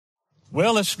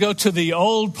Well, let's go to the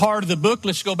old part of the book.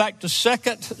 Let's go back to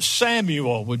 2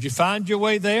 Samuel. Would you find your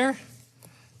way there?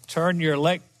 Turn your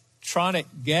electronic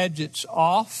gadgets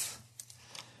off.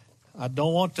 I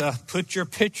don't want to put your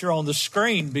picture on the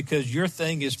screen because your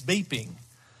thing is beeping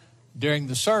during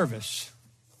the service.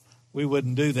 We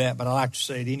wouldn't do that, but I like to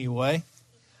say it anyway.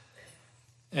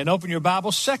 And open your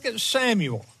Bible, 2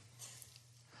 Samuel.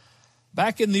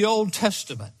 Back in the Old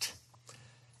Testament,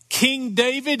 King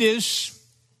David is,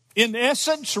 in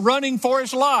essence, running for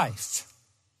his life.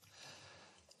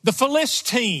 The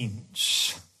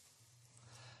Philistines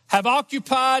have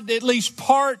occupied at least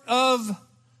part of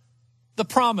the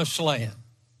Promised Land.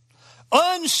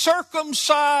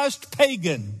 Uncircumcised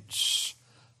pagans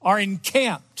are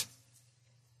encamped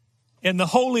in the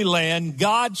Holy Land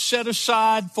God set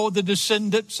aside for the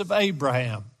descendants of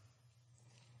Abraham.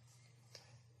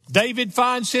 David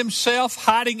finds himself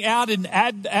hiding out in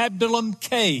Adullam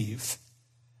cave.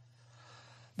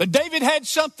 But David had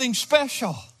something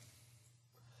special.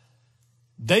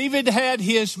 David had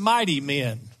his mighty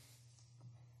men,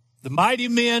 the mighty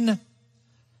men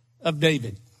of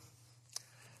David.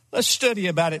 Let's study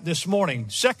about it this morning.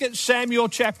 2 Samuel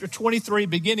chapter 23,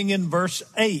 beginning in verse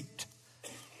 8.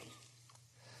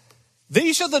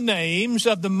 These are the names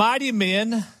of the mighty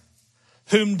men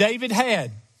whom David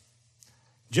had: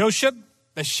 Josheb,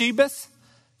 Beshebeth,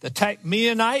 the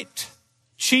Tachmeonite,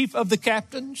 chief of the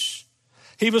captains.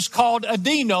 He was called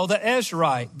Adino the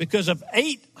Ezrahite because of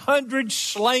 800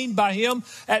 slain by him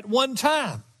at one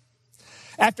time.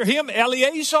 After him,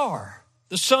 Eleazar,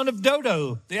 the son of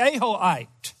Dodo, the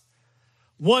Ahohite,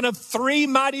 one of three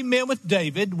mighty men with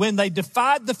David. When they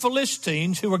defied the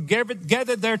Philistines who were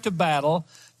gathered there to battle,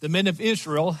 the men of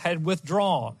Israel had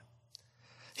withdrawn.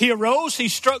 He arose, he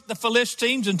struck the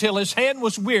Philistines until his hand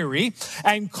was weary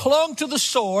and clung to the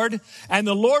sword. And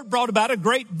the Lord brought about a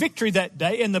great victory that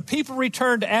day, and the people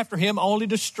returned after him only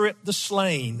to strip the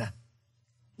slain.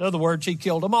 In other words, he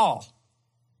killed them all.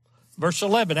 Verse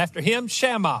 11, after him,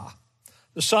 Shammah,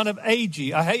 the son of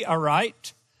Agi, a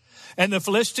Harite. And the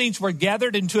Philistines were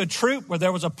gathered into a troop where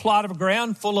there was a plot of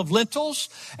ground full of lentils,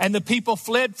 and the people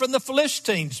fled from the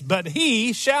Philistines. But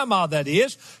he, Shammah that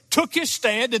is, took his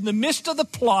stand in the midst of the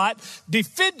plot,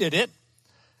 defended it,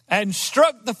 and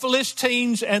struck the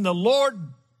Philistines, and the Lord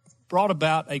brought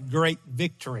about a great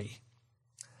victory.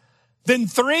 Then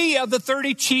 3 of the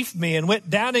 30 chief men went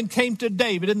down and came to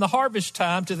David in the harvest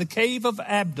time to the cave of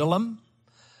Adullam,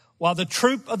 while the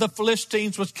troop of the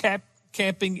Philistines was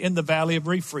camping in the valley of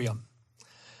Rephaim.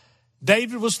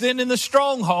 David was then in the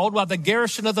stronghold while the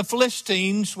garrison of the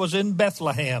Philistines was in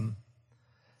Bethlehem.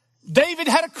 David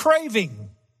had a craving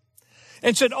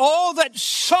and said, "Oh, that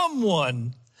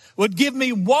someone would give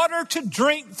me water to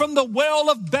drink from the well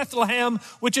of Bethlehem,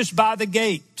 which is by the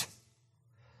gate."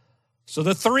 So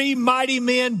the 3 mighty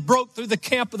men broke through the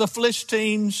camp of the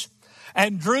Philistines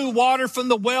and drew water from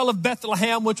the well of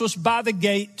Bethlehem, which was by the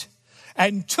gate,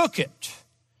 and took it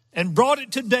and brought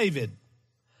it to David.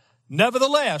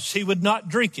 Nevertheless, he would not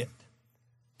drink it,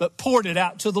 but poured it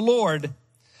out to the Lord.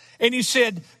 And he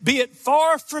said, "Be it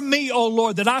far from me, O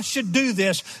Lord, that I should do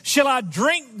this. Shall I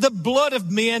drink the blood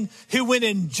of men who went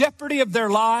in jeopardy of their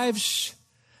lives?"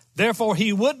 Therefore,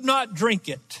 he would not drink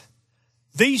it.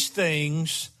 These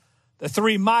things the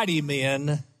 3 mighty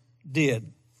men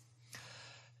did.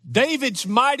 David's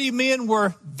mighty men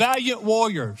were valiant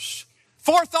warriors.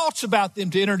 4 thoughts about them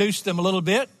to introduce them a little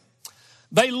bit.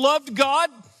 They loved God.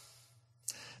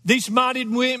 These mighty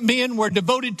men were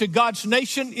devoted to God's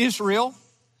nation, Israel.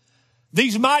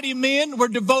 These mighty men were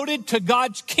devoted to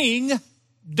God's king,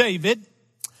 David.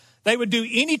 They would do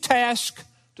any task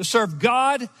to serve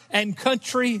God and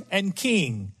country and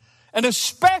king, and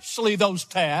especially those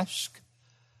tasks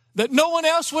that no one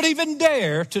else would even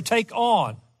dare to take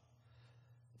on.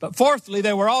 But fourthly,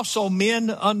 they were also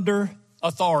men under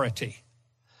authority.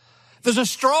 There's a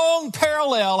strong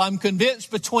parallel, I'm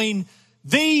convinced, between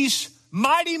these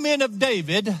mighty men of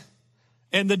David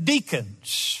and the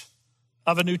deacons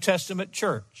of a New Testament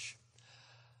church.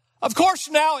 Of course,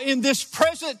 now in this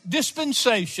present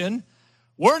dispensation,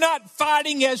 we're not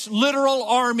fighting as literal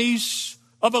armies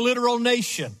of a literal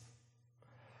nation.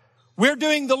 We're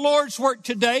doing the Lord's work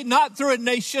today, not through a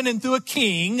nation and through a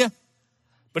king,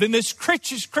 but in this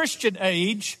Christian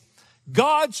age,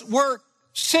 God's work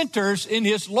centers in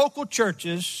his local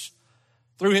churches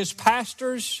through his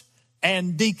pastors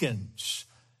and deacons.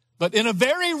 But in a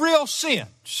very real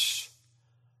sense,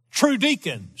 true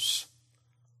deacons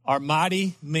are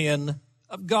mighty men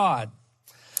of God.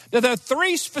 Now, there are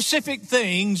 3 specific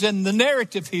things in the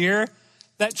narrative here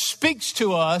that speaks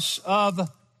to us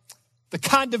of the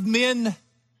kind of men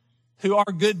who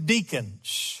are good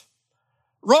deacons.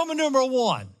 Roman numeral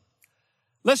 1.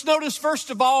 Let's notice, first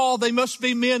of all, they must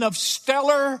be men of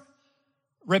stellar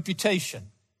reputation.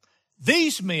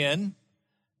 These men,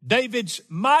 David's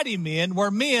mighty men, were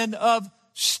men of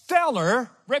stellar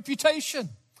reputation.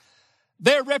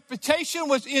 Their reputation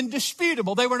was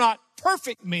indisputable. They were not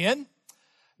perfect men.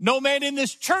 No man in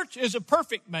this church is a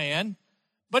perfect man.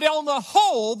 But on the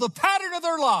whole, the pattern of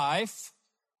their life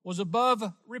was above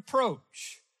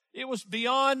reproach. It was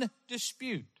beyond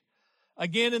dispute.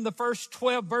 Again, in the first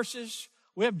 12 verses,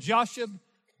 we have Joshua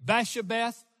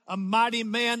Basshebeth, a mighty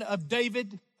man of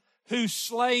David, who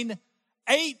slain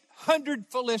 800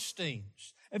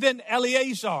 Philistines. And then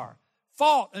Eleazar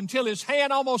fought until his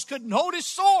hand almost couldn't hold his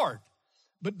sword,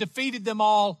 but defeated them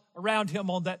all around him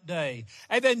on that day.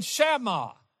 And then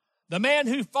Shammah, the man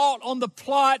who fought on the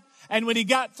plot, and when he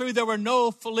got through, there were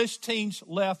no Philistines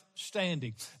left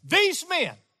standing. These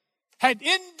men had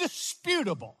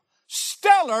indisputable,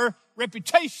 stellar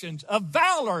reputations of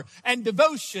valor and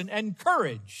devotion and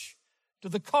courage to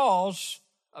the cause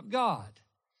of God.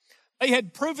 They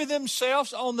had proven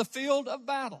themselves on the field of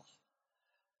battle.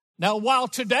 Now, while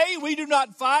today we do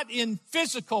not fight in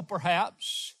physical,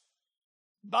 perhaps,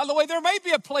 by the way, there may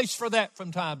be a place for that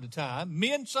from time to time.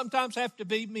 Men sometimes have to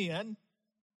be men.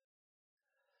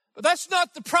 But that's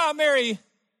not the primary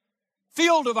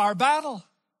field of our battle.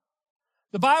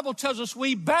 The Bible tells us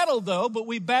we battle, though, but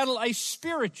we battle a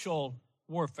spiritual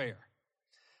warfare.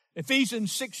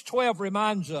 Ephesians 6:12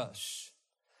 reminds us,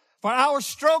 for our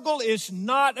struggle is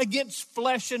not against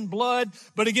flesh and blood,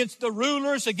 but against the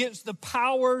rulers, against the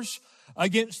powers,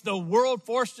 against the world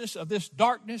forces of this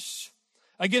darkness,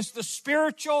 against the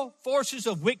spiritual forces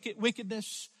of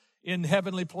wickedness in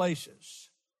heavenly places.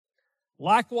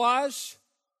 Likewise,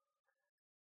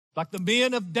 like the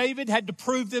men of David had to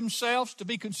prove themselves to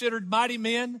be considered mighty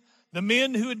men, the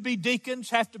men who would be deacons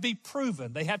have to be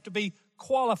proven. They have to be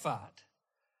qualified.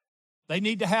 They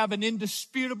need to have an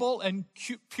indisputable and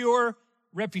pure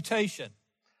reputation.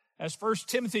 As 1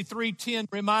 Timothy 3:10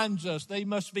 reminds us, they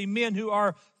must be men who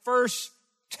are first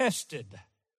tested.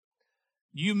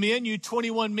 You men, you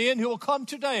 21 men who will come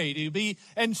today to be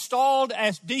installed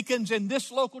as deacons in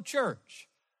this local church,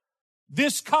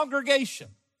 this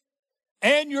congregation,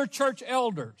 and your church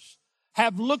elders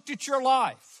have looked at your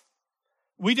life.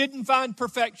 We didn't find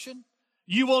perfection.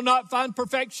 You will not find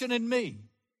perfection in me.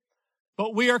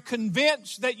 But we are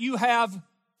convinced that you have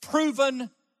proven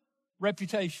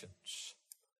reputations.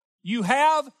 You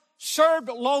have served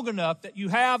long enough that you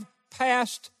have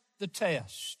passed the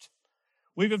test.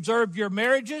 We've observed your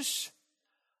marriages,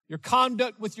 your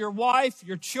conduct with your wife,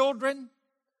 your children,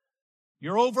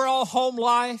 your overall home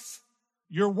life,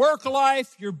 your work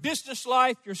life, your business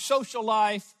life, your social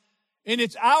life. And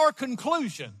it's our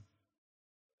conclusion,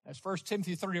 as 1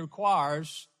 Timothy 3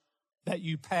 requires, that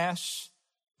you pass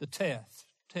the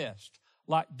test.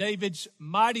 Like David's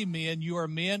mighty men, you are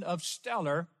men of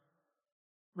stellar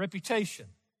reputation.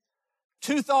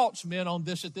 Two thoughts, men, on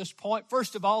this at this point.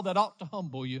 First of all, that ought to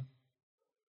humble you.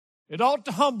 It ought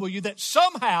to humble you that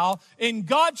somehow, in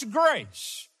God's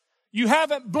grace, you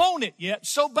haven't blown it yet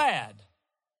so bad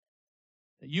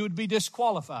that you would be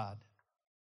disqualified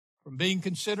from being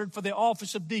considered for the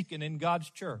office of deacon in God's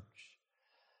church.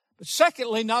 But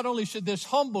secondly, not only should this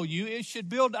humble you, it should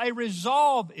build a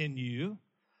resolve in you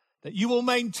that you will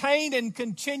maintain and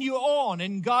continue on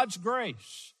in God's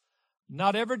grace,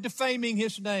 not ever defaming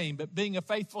His name, but being a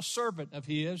faithful servant of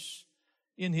His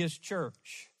in His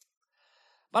church.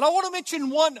 But I want to mention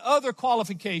one other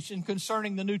qualification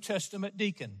concerning the New Testament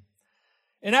deacon.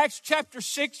 In Acts chapter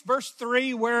 6, verse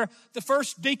 3, where the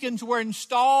first deacons were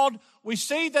installed, we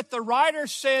see that the writer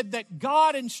said that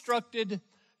God instructed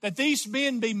that these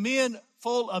men be men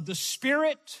full of the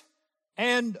Spirit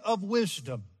and of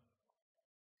wisdom.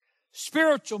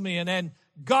 Spiritual men and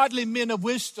godly men of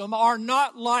wisdom are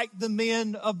not like the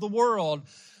men of the world.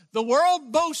 The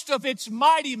world boasts of its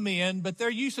mighty men, but they're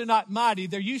usually not mighty.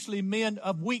 They're usually men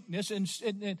of weakness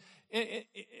and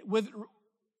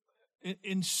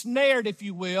ensnared, if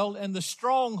you will, in the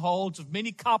strongholds of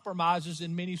many compromises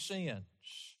and many sins.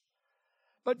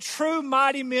 But true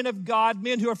mighty men of God,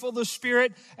 men who are full of the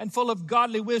Spirit and full of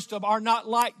godly wisdom, are not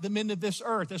like the men of this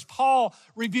earth. As Paul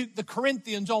rebuked the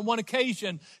Corinthians on one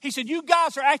occasion, he said, you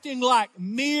guys are acting like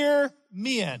mere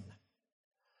men.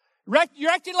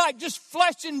 You're acting like just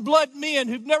flesh and blood men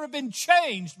who've never been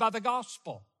changed by the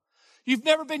gospel. You've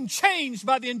never been changed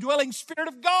by the indwelling Spirit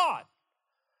of God.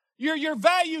 Your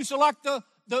values are like the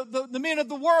men of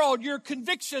the world. Your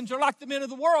convictions are like the men of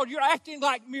the world. You're acting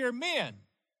like mere men.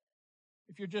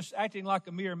 If you're just acting like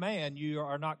a mere man, you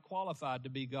are not qualified to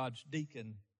be God's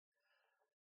deacon.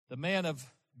 The man of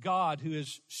God who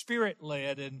is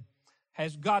Spirit-led and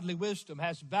has godly wisdom,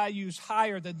 has values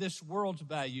higher than this world's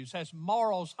values, has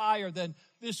morals higher than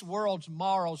this world's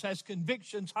morals, has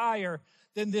convictions higher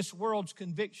than this world's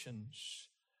convictions.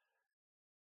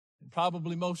 And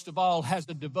probably most of all, has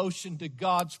a devotion to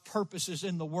God's purposes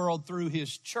in the world through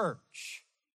His church.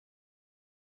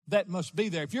 That must be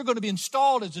there. If you're going to be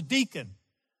installed as a deacon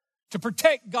to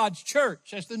protect God's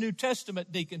church, as the New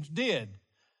Testament deacons did,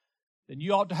 then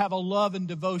you ought to have a love and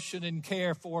devotion and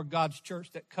care for God's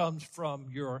church that comes from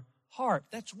your heart.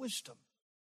 That's wisdom.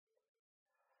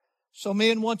 So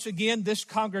men, once again, this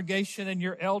congregation and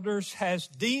your elders has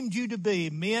deemed you to be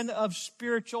men of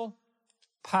spiritual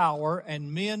power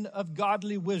and men of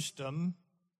godly wisdom.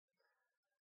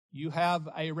 You have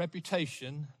a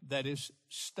reputation that is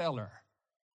stellar.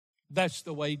 That's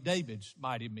the way David's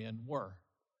mighty men were.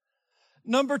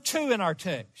 Number 2 in our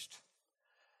text.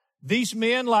 These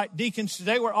men, like deacons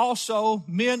today, were also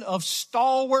men of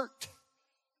stalwart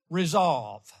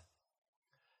resolve.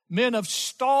 Men of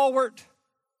stalwart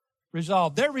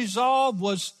resolve. Their resolve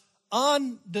was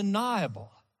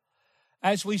undeniable.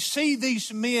 As we see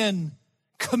these men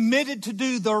committed to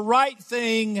do the right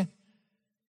thing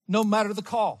no matter the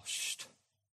cost.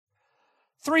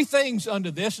 3 things under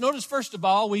this. Notice, first of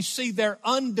all, we see their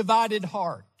undivided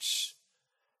hearts.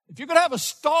 If you're going to have a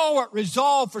stalwart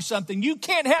resolve for something, you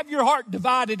can't have your heart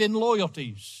divided in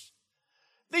loyalties.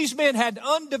 These men had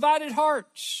undivided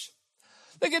hearts.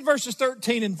 Look at verses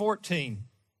 13 and 14.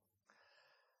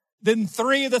 Then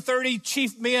 3 of the 30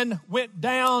 chief men went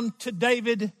down to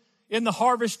David in the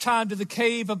harvest time to the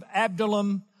cave of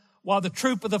Adullam, while the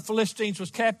troop of the Philistines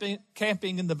was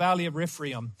camping in the valley of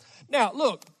Rephaim. Now,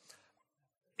 look,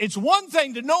 it's one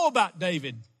thing to know about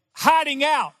David hiding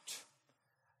out.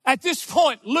 At this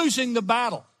point, losing the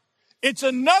battle. It's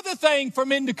another thing for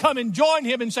men to come and join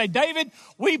him and say, David,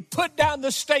 we put down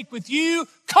the stake with you.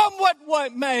 Come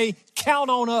what may, count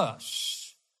on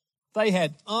us. They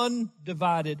had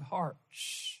undivided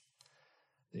hearts.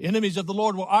 The enemies of the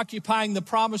Lord were occupying the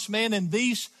promised land, and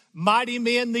these mighty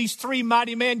men, these 3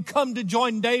 mighty men, come to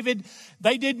join David.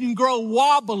 They didn't grow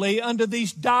wobbly under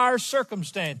these dire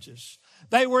circumstances.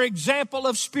 They were example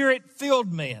of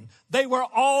Spirit-filled men. They were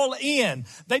all in.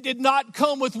 They did not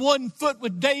come with one foot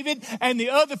with David and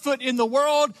the other foot in the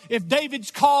world if David's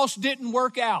cause didn't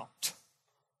work out.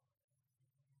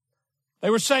 They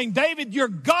were saying, David, you're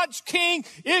God's king.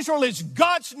 Israel is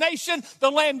God's nation. The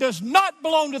land does not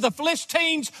belong to the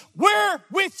Philistines. We're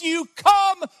with you,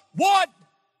 come what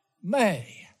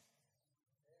may.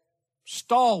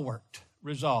 Stalwart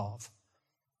resolve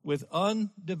with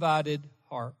undivided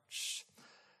hearts.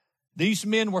 These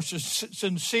men were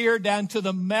sincere down to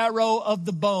the marrow of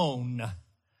the bone.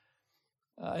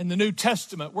 In the New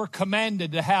Testament, we're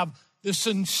commanded to have the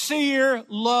sincere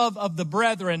love of the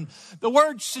brethren. The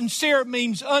word sincere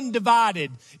means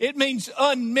undivided. It means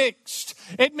unmixed.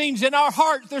 It means in our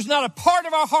heart, there's not a part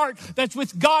of our heart that's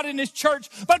with God and His church,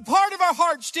 but part of our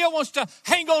heart still wants to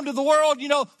hang on to the world. You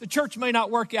know, the church may not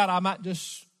work out. I might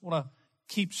just want to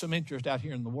keep some interest out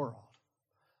here in the world.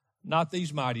 Not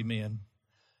these mighty men.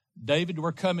 David,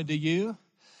 we're coming to you.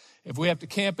 If we have to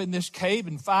camp in this cave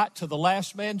and fight to the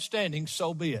last man standing,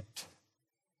 so be it.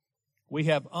 We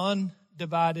have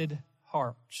undivided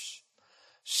hearts.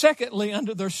 Secondly,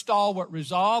 under their stalwart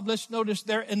resolve, let's notice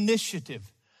their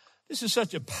initiative. This is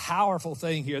such a powerful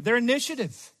thing here. Their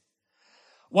initiative.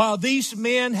 While these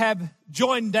men have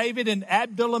joined David in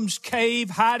Adullam's cave,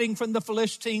 hiding from the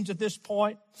Philistines at this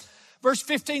point, verse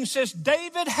 15 says,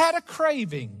 David had a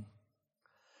craving.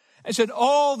 And said,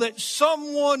 oh, that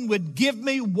someone would give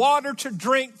me water to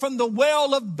drink from the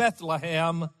well of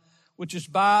Bethlehem, which is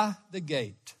by the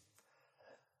gate.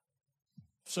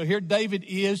 So here David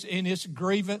is in his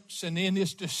grievance and in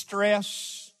his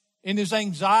distress, in his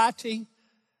anxiety,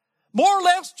 more or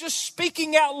less just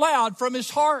speaking out loud from his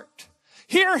heart.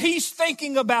 Here he's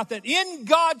thinking about that in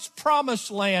God's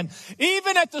promised land,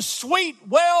 even at the sweet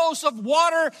wells of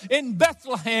water in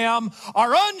Bethlehem,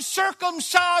 are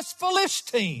uncircumcised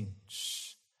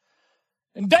Philistines.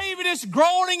 And David is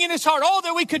groaning in his heart, oh,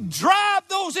 that we could drive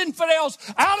those infidels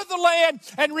out of the land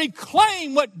and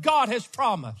reclaim what God has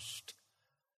promised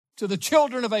to the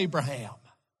children of Abraham.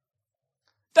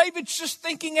 David's just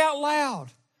thinking out loud.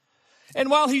 And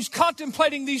while he's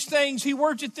contemplating these things, he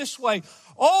words it this way,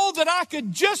 oh, that I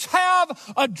could just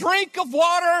have a drink of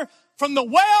water from the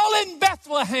well in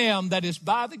Bethlehem that is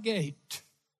by the gate.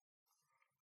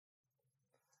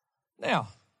 Now,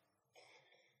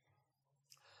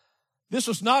 this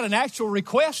was not an actual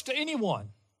request to anyone.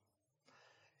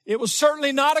 It was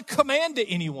certainly not a command to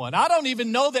anyone. I don't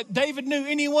even know that David knew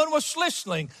anyone was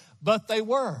listening, but they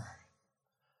were.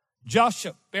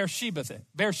 Joshua, Beer-sheba,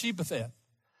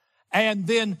 and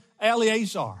then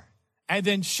Eleazar, and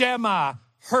then Shammai,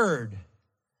 Hur.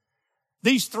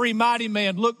 These three mighty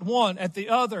men looked one at the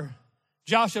other.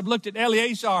 Joshua looked at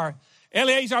Eleazar.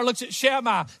 Eleazar looks at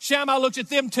Shammai. Shammai looks at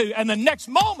them two. And the next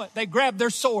moment, they grabbed their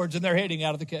swords and they're heading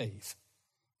out of the cave.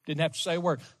 Didn't have to say a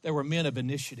word. They were men of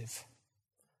initiative.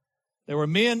 They were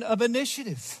men of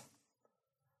initiative.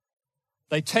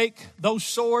 They take those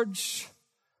swords,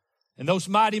 and those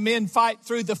mighty men fight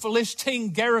through the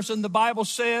Philistine garrison, the Bible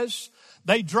says.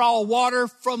 They draw water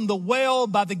from the well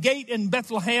by the gate in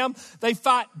Bethlehem. They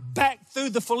fight back through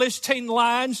the Philistine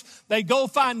lines. They go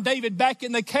find David back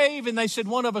in the cave, and they said,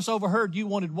 one of us overheard you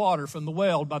wanted water from the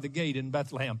well by the gate in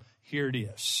Bethlehem. Here it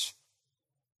is.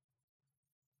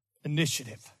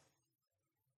 Initiative.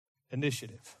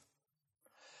 Initiative.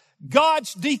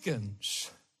 God's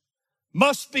deacons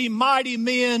must be mighty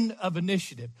men of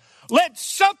initiative. Let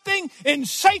something in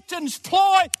Satan's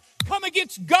ploy come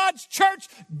against God's church.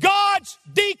 God's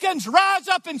deacons rise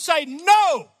up and say,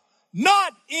 no,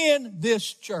 not in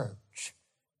this church.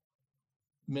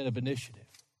 Men of initiative.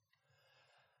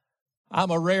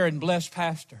 I'm a rare and blessed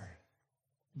pastor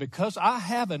because I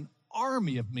have an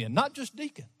army of men, not just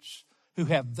deacons, who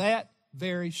have that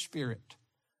very spirit.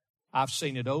 I've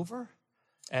seen it over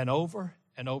and over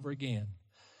and over again.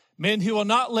 Men who will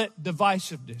not let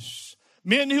divisiveness,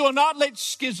 men who will not let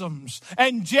schisms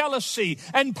and jealousy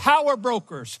and power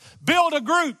brokers build a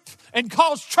group and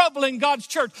cause trouble in God's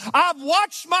church. I've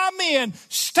watched my men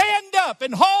stand up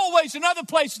in hallways and other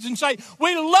places and say,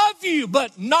 we love you,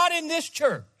 but not in this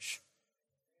church.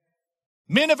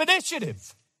 Men of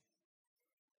initiative.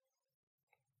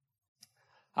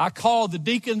 I call the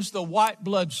deacons the white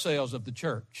blood cells of the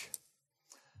church.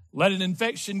 Let an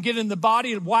infection get in the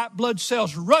body and white blood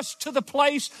cells rush to the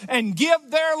place and give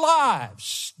their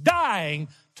lives, dying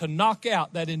to knock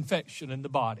out that infection in the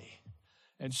body.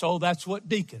 And so that's what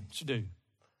deacons do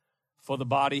for the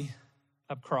body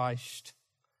of Christ.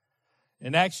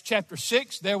 In Acts chapter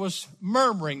 6, there was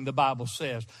murmuring, the Bible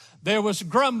says. There was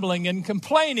grumbling and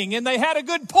complaining, and they had a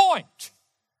good point.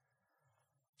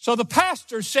 So the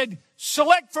pastor said,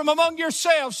 select from among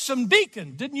yourselves some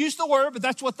deacons. Didn't use the word, but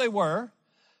that's what they were.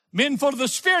 Men full of the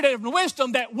Spirit and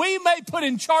wisdom that we may put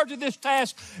in charge of this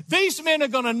task. These men are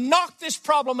going to knock this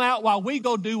problem out while we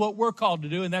go do what we're called to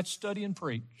do, and that's study and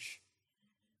preach.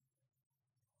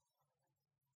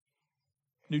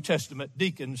 New Testament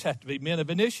deacons have to be men of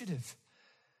initiative.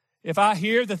 If I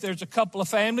hear that there's a couple of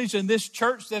families in this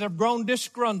church that have grown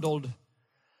disgruntled,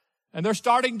 and they're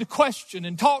starting to question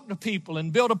and talk to people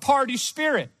and build a party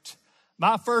spirit,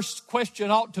 my first question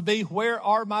ought to be, where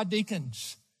are my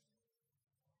deacons?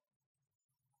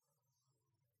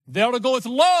 They ought to go with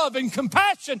love and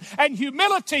compassion and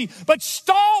humility, but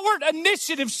stalwart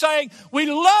initiative saying, we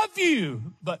love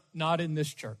you, but not in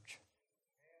this church.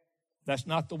 That's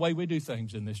not the way we do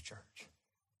things in this church.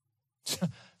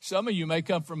 Some of you may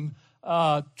come from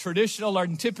traditional or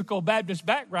typical Baptist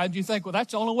background. You think, well,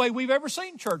 that's the only way we've ever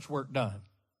seen church work done.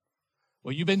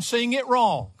 Well, you've been seeing it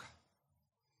wrong.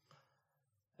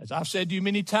 As I've said to you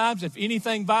many times, if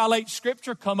anything violates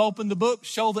Scripture, come open the book,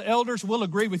 show the elders. We'll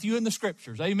agree with you in the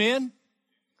Scriptures. Amen?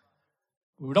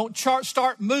 We don't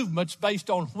start movements based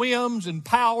on whims and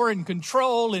power and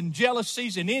control and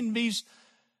jealousies and envies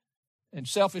and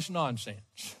selfish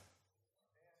nonsense.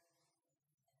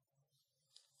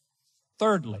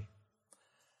 Thirdly,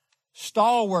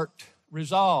 stalwart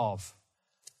resolve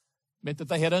meant that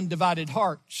they had undivided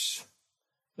hearts.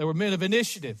 They were men of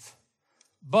initiative.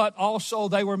 But also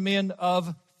they were men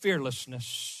of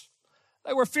fearlessness.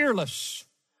 They were fearless.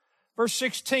 Verse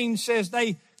 16 says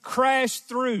they crashed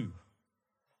through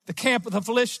the camp of the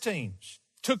Philistines,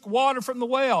 took water from the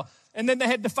well, and then they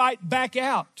had to fight back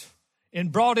out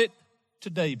and brought it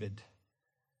to David.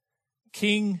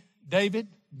 King David,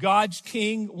 God's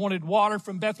king, wanted water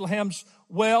from Bethlehem's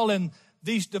well, and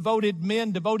these devoted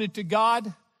men, devoted to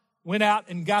God, went out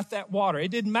and got that water.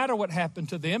 It didn't matter what happened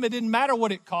to them. It didn't matter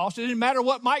what it cost. It didn't matter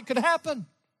what could happen.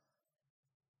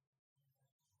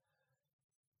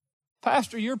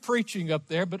 Pastor, you're preaching up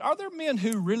there, but are there men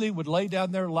who really would lay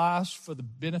down their lives for the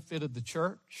benefit of the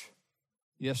church?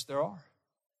 Yes, there are.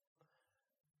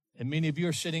 And many of you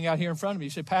are sitting out here in front of me.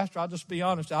 You say, Pastor, I'll just be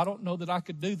honest. I don't know that I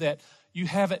could do that. You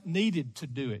haven't needed to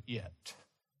do it yet.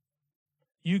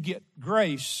 You get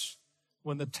grace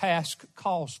when the task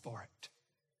calls for it.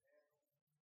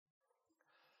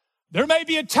 There may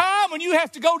be a time when you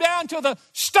have to go down to the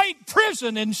state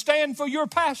prison and stand for your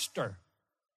pastor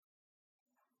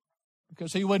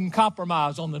because he wouldn't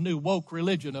compromise on the new woke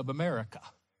religion of America.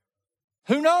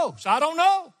 Who knows? I don't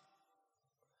know.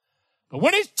 But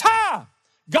when it's time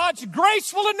God's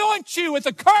grace will anoint you with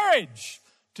the courage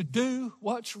to do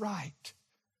what's right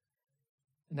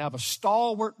and have a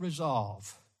stalwart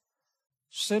resolve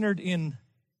centered in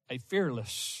a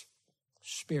fearless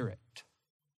spirit.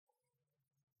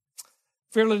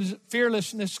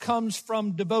 Fearlessness comes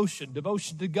from devotion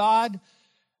to God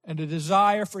and a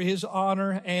desire for His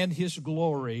honor and His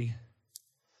glory.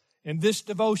 In this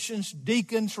devotion,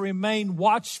 deacons remain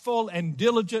watchful and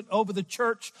diligent over the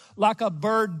church like a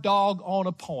bird dog on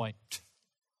a point.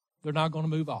 They're not going to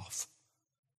move off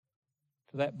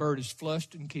till that bird is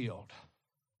flushed and killed.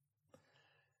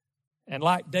 And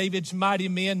like David's mighty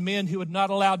men who would not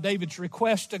allow David's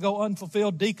request to go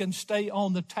unfulfilled, deacons stay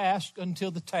on the task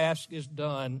until the task is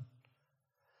done.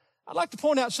 I'd like to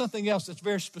point out something else that's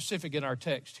very specific in our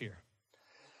text here.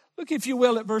 Look, if you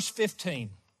will, at verse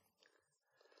 15.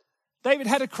 David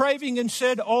had a craving and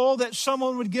said, "Oh, that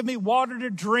someone would give me water to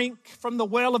drink from the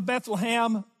well of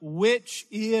Bethlehem, which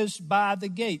is by the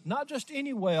gate." Not just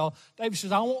any well. David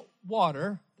says, "I want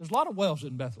water." There's a lot of wells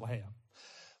in Bethlehem.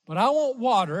 But I want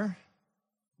water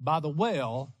by the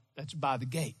well that's by the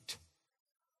gate.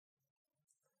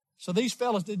 So these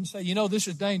fellas didn't say, this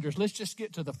is dangerous. Let's just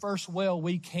get to the first well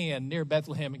we can near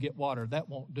Bethlehem and get water. That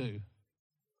won't do.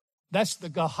 That's the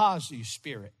Gehazi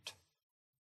spirit.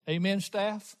 Amen,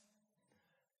 staff?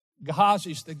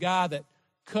 Gehazi's the guy that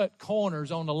cut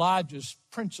corners on Elijah's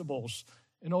principles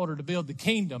in order to build the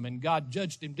kingdom, and God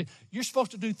judged him. You're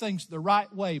supposed to do things the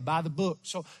right way, by the book.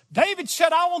 So David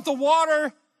said, "I want the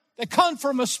water that comes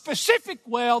from a specific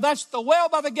well. That's the well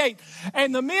by the gate."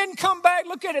 And the men come back.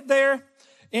 Look at it there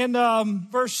in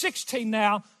verse 16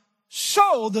 now.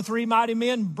 "So the three mighty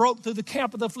men broke through the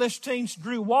camp of the Philistines,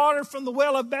 drew water from the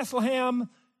well of Bethlehem,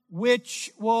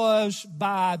 which was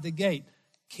by the gate."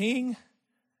 King,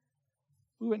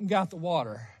 we went and got the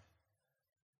water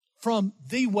from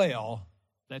the well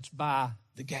that's by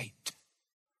the gate.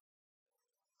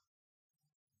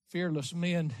 Fearless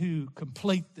men who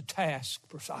complete the task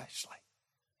precisely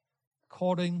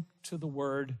according to the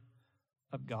word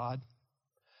of God.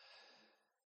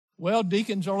 Well,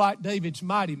 deacons are like David's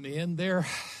mighty men. They're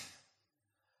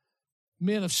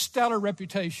men of stellar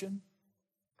reputation,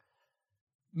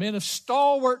 men of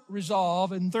stalwart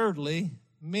resolve, and thirdly,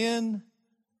 men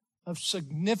of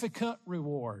significant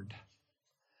reward.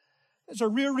 There's a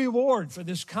real reward for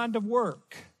this kind of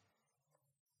work.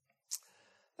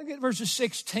 Look at verses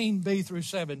 16b through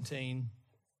 17.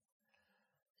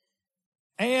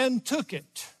 "And took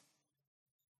it."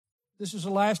 This is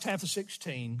the last half of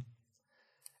 16.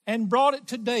 "And brought it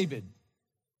to David.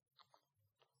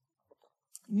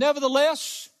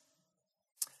 Nevertheless,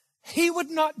 he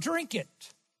would not drink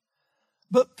it,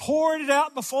 but poured it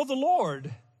out before the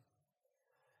Lord.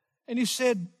 And he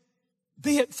said,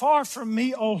 'Be it far from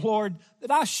me, O Lord, that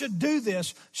I should do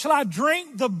this. Shall I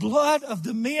drink the blood of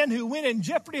the men who went in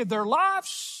jeopardy of their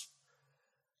lives?'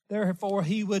 Therefore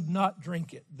he would not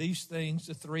drink it." These things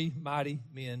the three mighty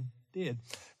men did.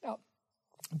 Now,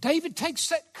 David takes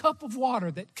that cup of water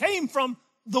that came from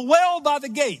the well by the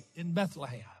gate in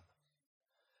Bethlehem.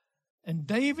 And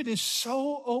David is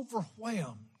so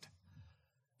overwhelmed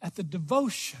at the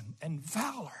devotion and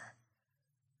valor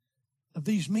of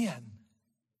these men.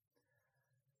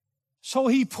 So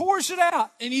he pours it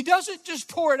out, and he doesn't just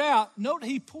pour it out. Note,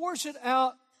 he pours it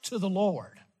out to the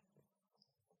Lord.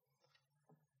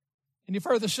 And he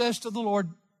further says to the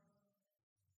Lord,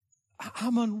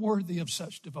 "I'm unworthy of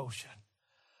such devotion.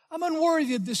 I'm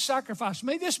unworthy of this sacrifice.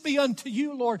 May this be unto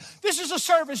you, Lord." This is a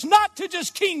service not to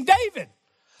just King David.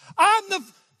 I'm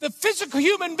the physical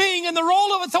human being in the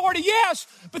role of authority, yes,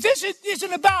 but this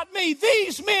isn't about me.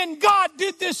 These men, God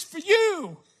did this for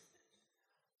you.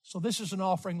 So this is an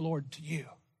offering, Lord, to you.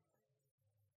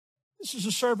 This is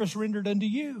a service rendered unto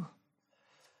you.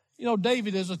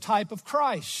 David is a type of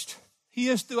Christ. He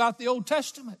is throughout the Old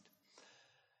Testament.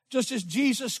 Just as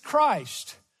Jesus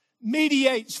Christ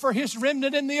mediates for his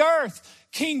remnant in the earth,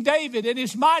 King David and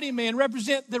his mighty men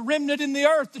represent the remnant in the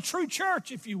earth, the true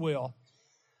church, if you will.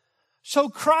 So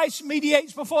Christ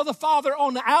mediates before the Father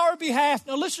on our behalf.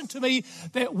 Now listen to me,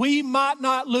 that we might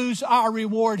not lose our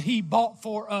reward he bought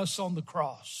for us on the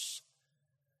cross.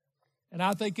 And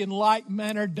I think in like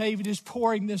manner, David is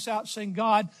pouring this out, saying,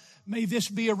 "God, may this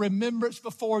be a remembrance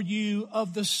before you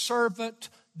of the servant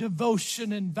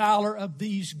devotion and valor of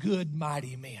these good,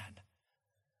 mighty men."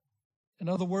 In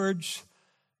other words,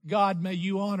 God, may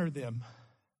you honor them.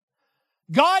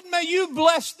 God, may you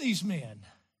bless these men.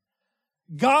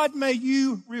 God, may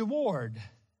you reward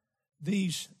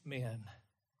these men.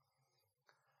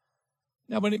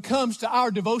 Now, when it comes to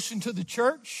our devotion to the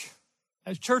church,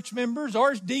 as church members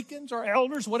or as deacons or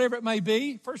elders, whatever it may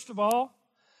be, first of all,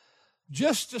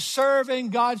 just to serve in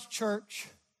God's church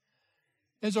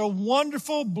is a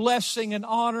wonderful blessing and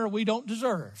honor we don't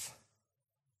deserve.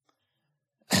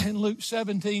 In Luke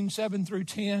 17, 7 through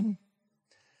 10,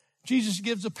 Jesus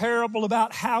gives a parable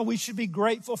about how we should be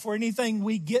grateful for anything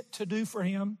we get to do for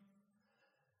Him.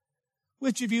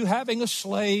 Which of you, having a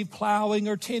slave plowing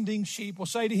or tending sheep, will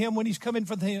say to him when he's coming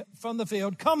from the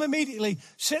field, "Come immediately,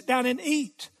 sit down and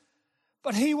eat"?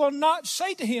 But he will not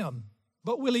say to him,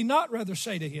 but will he not rather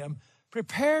say to him,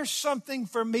 "Prepare something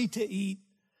for me to eat,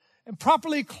 and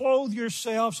properly clothe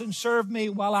yourselves and serve me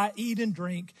while I eat and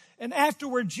drink, and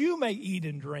afterwards you may eat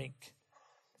and drink"?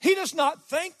 He does not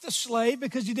thank the slave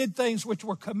because he did things which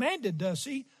were commanded, does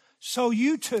he? So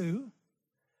you too,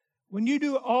 when you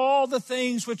do all the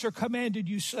things which are commanded,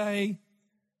 you say,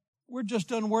 "We're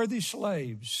just unworthy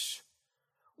slaves.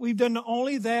 We've done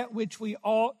only that which we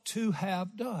ought to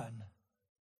have done."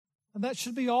 And that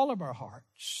should be all of our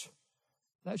hearts.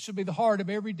 That should be the heart of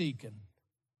every deacon.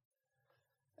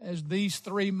 As these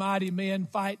three mighty men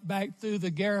fight back through the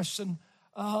garrison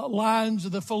lines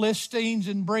of the Philistines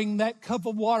and bring that cup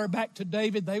of water back to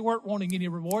David, they weren't wanting any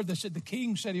reward. They said the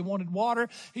king said he wanted water.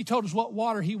 He told us what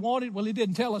water he wanted. Well, he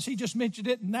didn't tell us. He just mentioned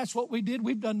it, and that's what we did.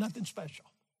 We've done nothing special.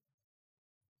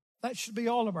 That should be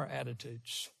all of our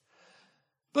attitudes.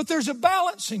 But there's a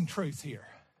balancing truth here.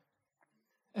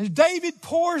 As David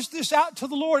pours this out to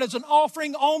the Lord as an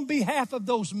offering on behalf of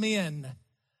those men,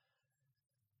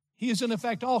 he is in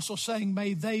effect also saying,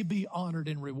 may they be honored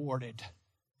and rewarded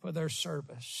for their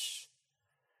service.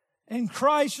 And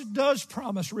Christ does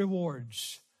promise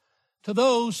rewards to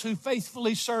those who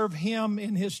faithfully serve Him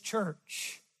in His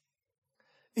church.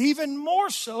 Even more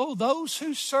so, those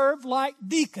who serve like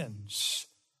deacons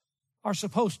are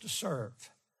supposed to serve.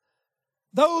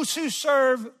 Those who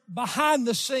serve behind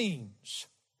the scenes.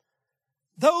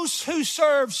 Those who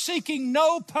serve seeking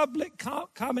no public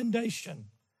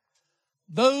commendation.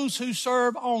 Those who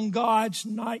serve on God's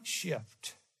night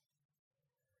shift.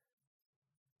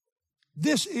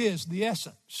 This is the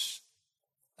essence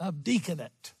of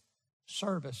deaconate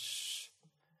service.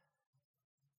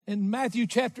 In Matthew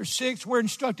chapter 6, we're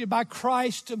instructed by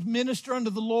Christ to minister unto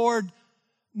the Lord,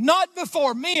 not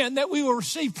before men that we will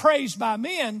receive praise by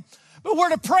men, but we're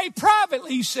to pray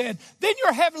privately, he said. Then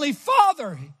your heavenly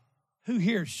Father who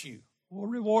hears you will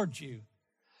reward you.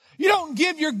 You don't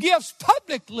give your gifts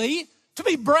publicly to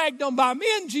be bragged on by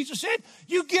men, Jesus said.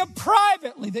 You give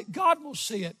privately that God will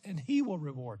see it and He will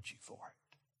reward you for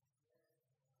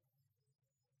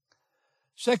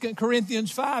it. 2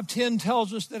 Corinthians 5:10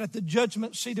 tells us that at the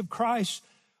judgment seat of Christ,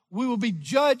 we will be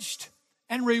judged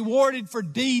and rewarded for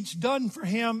deeds done for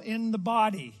Him in the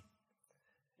body.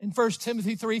 In 1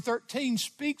 Timothy 3:13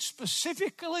 speaks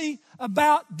specifically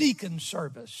about deacon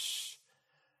service.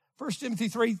 1 Timothy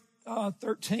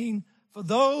 3:13, for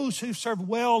those who serve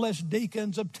well as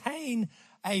deacons obtain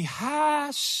a high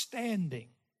standing.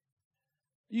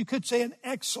 You could say an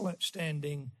excellent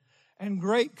standing and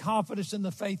great confidence in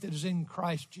the faith that is in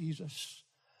Christ Jesus.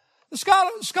 The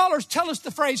scholars tell us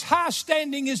the phrase high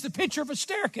standing is the picture of a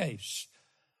staircase.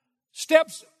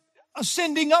 Steps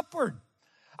ascending upward.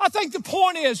 I think the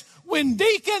point is when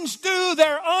deacons do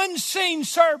their unseen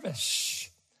service,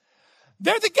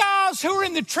 they're the guys who are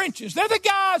in the trenches. They're the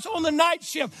guys on the night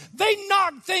shift. They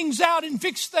knock things out and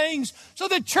fix things so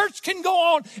the church can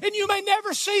go on and you may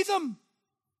never see them.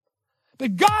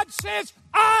 But God says,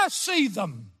 I see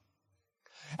them.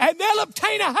 And they'll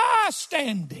obtain a high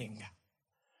standing.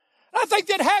 I think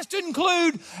that has to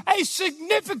include a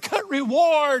significant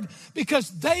reward because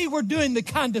they were doing the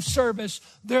kind of service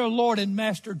their Lord and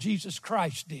Master Jesus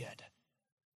Christ did.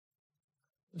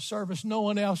 The service no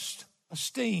one else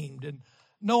esteemed and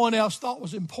no one else thought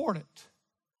was important.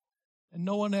 And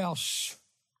no one else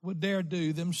would dare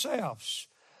do themselves.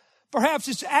 Perhaps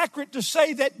it's accurate to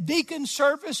say that deacon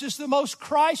service is the most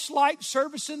Christ-like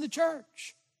service in the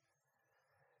church.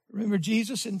 Remember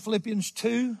Jesus in Philippians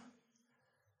 2,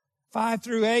 5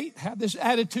 through 8, have this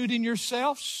attitude in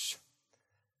yourselves,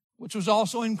 which was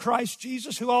also in Christ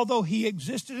Jesus, who although He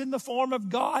existed in the form of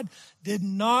God, did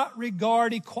not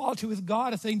regard equality with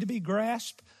God a thing to be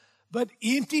grasped, but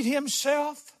emptied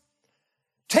Himself,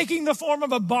 taking the form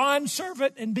of a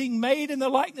bondservant and being made in the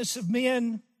likeness of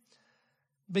men,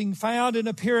 being found in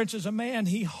appearance as a man,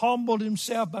 He humbled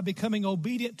Himself by becoming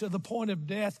obedient to the point of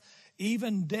death,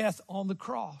 even death on the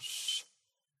cross.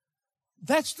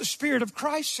 That's the spirit of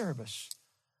Christ's service.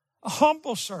 A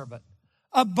humble servant,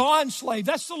 a bond slave.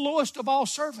 That's the lowest of all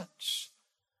servants.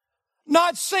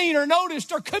 Not seen or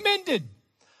noticed or commended.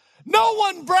 No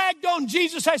one bragged on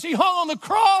Jesus as He hung on the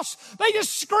cross. They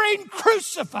just screamed,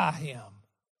 crucify Him.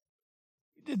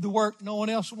 He did the work no one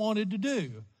else wanted to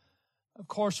do. Of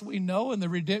course, we know in the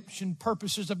redemption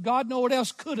purposes of God, no one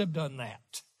else could have done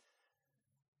that.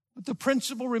 But the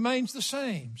principle remains the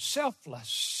same: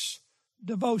 selfless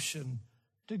devotion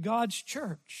to God's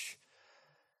church.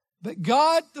 But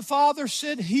God the Father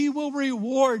said He will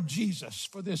reward Jesus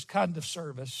for this kind of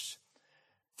service.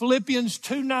 Philippians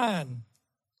 2:9.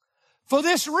 For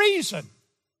this reason,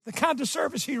 the kind of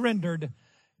service He rendered,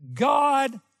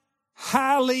 God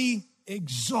highly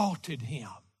exalted Him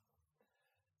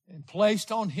and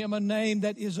placed on Him a name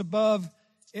that is above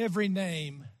every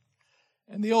name.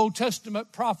 And the Old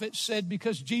Testament prophet said,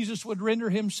 because Jesus would render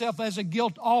Himself as a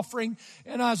guilt offering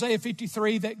in Isaiah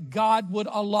 53, that God would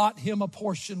allot Him a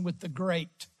portion with the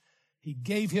great. He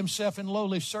gave Himself in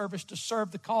lowly service to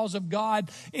serve the cause of God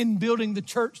in building the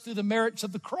church through the merits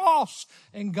of the cross.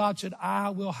 And God said, I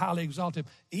will highly exalt Him.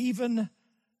 Even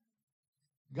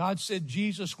God said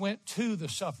Jesus went to the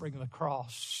suffering of the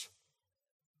cross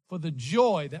for the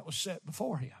joy that was set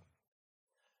before Him.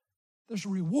 There's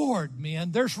reward,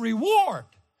 men. There's reward.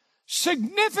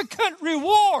 Significant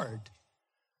reward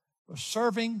for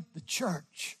serving the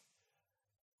church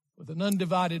with an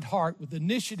undivided heart, with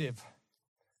initiative,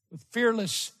 with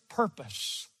fearless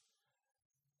purpose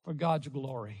for God's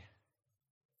glory.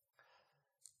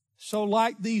 So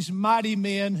like these mighty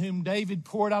men whom David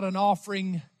poured out an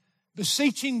offering,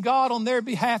 beseeching God on their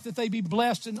behalf that they be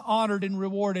blessed and honored and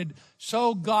rewarded,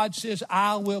 so God says,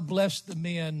 I will bless the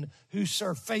men who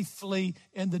serve faithfully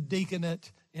in the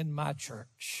deaconate in my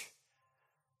church.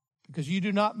 Because you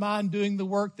do not mind doing the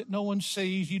work that no one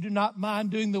sees. You do not mind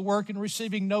doing the work and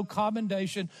receiving no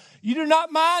commendation. You do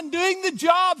not mind doing the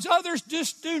jobs others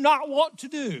just do not want to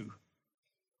do.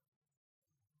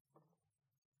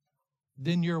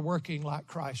 Then you're working like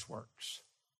Christ works.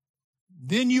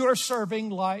 Then you are serving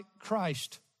like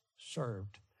Christ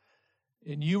served.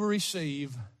 And you will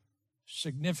receive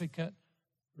significant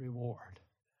reward.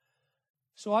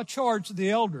 So I charge the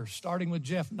elders, starting with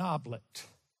Jeff Noblet.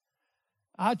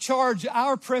 I charge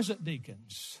our present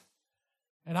deacons.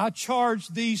 And I charge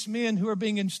these men who are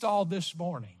being installed this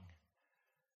morning.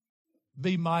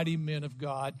 Be mighty men of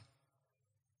God.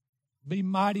 Be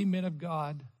mighty men of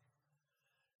God.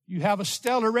 You have a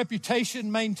stellar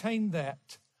reputation, maintain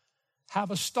that. Have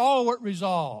a stalwart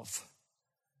resolve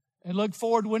and look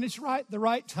forward when it's right, the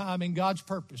right time in God's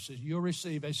purposes, you'll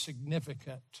receive a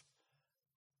significant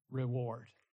reward.